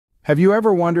Have you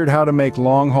ever wondered how to make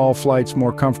long-haul flights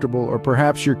more comfortable, or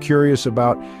perhaps you're curious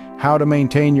about how to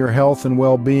maintain your health and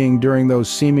well-being during those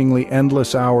seemingly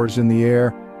endless hours in the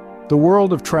air? The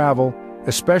world of travel,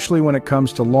 especially when it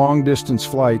comes to long-distance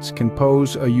flights, can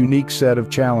pose a unique set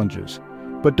of challenges.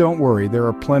 But don't worry, there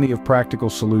are plenty of practical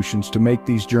solutions to make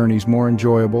these journeys more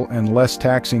enjoyable and less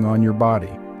taxing on your body.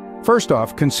 First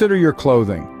off, consider your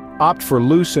clothing. Opt for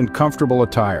loose and comfortable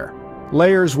attire.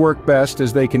 Layers work best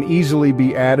as they can easily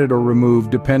be added or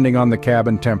removed depending on the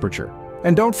cabin temperature.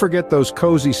 And don't forget those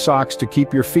cozy socks to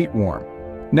keep your feet warm.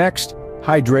 Next,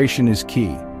 hydration is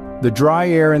key. The dry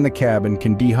air in the cabin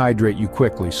can dehydrate you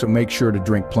quickly, so make sure to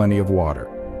drink plenty of water.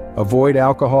 Avoid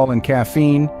alcohol and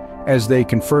caffeine, as they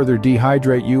can further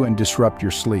dehydrate you and disrupt your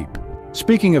sleep.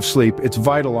 Speaking of sleep, it's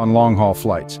vital on long-haul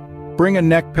flights. Bring a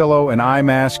neck pillow, an eye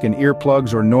mask, and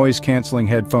earplugs or noise-canceling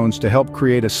headphones to help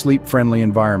create a sleep-friendly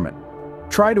environment.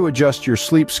 Try to adjust your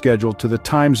sleep schedule to the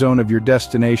time zone of your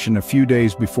destination a few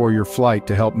days before your flight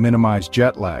to help minimize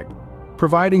jet lag.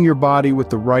 Providing your body with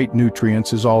the right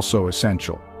nutrients is also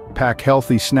essential. Pack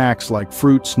healthy snacks like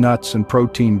fruits, nuts, and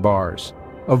protein bars.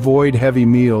 Avoid heavy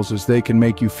meals as they can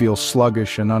make you feel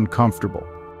sluggish and uncomfortable.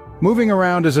 Moving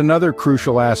around is another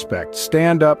crucial aspect.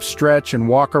 Stand up, stretch, and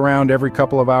walk around every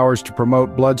couple of hours to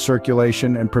promote blood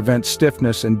circulation and prevent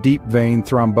stiffness and deep vein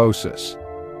thrombosis.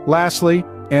 Lastly,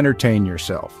 entertain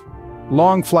yourself.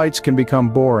 Long flights can become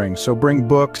boring, so bring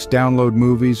books, download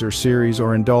movies or series,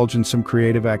 or indulge in some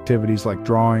creative activities like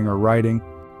drawing or writing.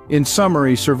 In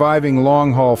summary, surviving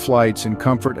long-haul flights in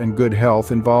comfort and good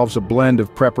health involves a blend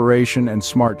of preparation and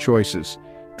smart choices.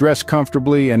 Dress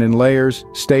comfortably and in layers,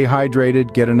 stay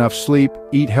hydrated, get enough sleep,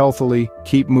 eat healthily,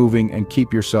 keep moving, and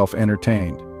keep yourself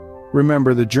entertained.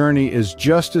 Remember, the journey is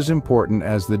just as important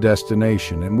as the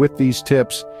destination, and with these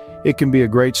tips, it can be a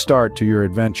great start to your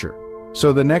adventure.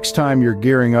 So the next time you're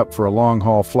gearing up for a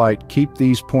long-haul flight, keep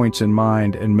these points in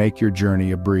mind and make your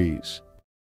journey a breeze.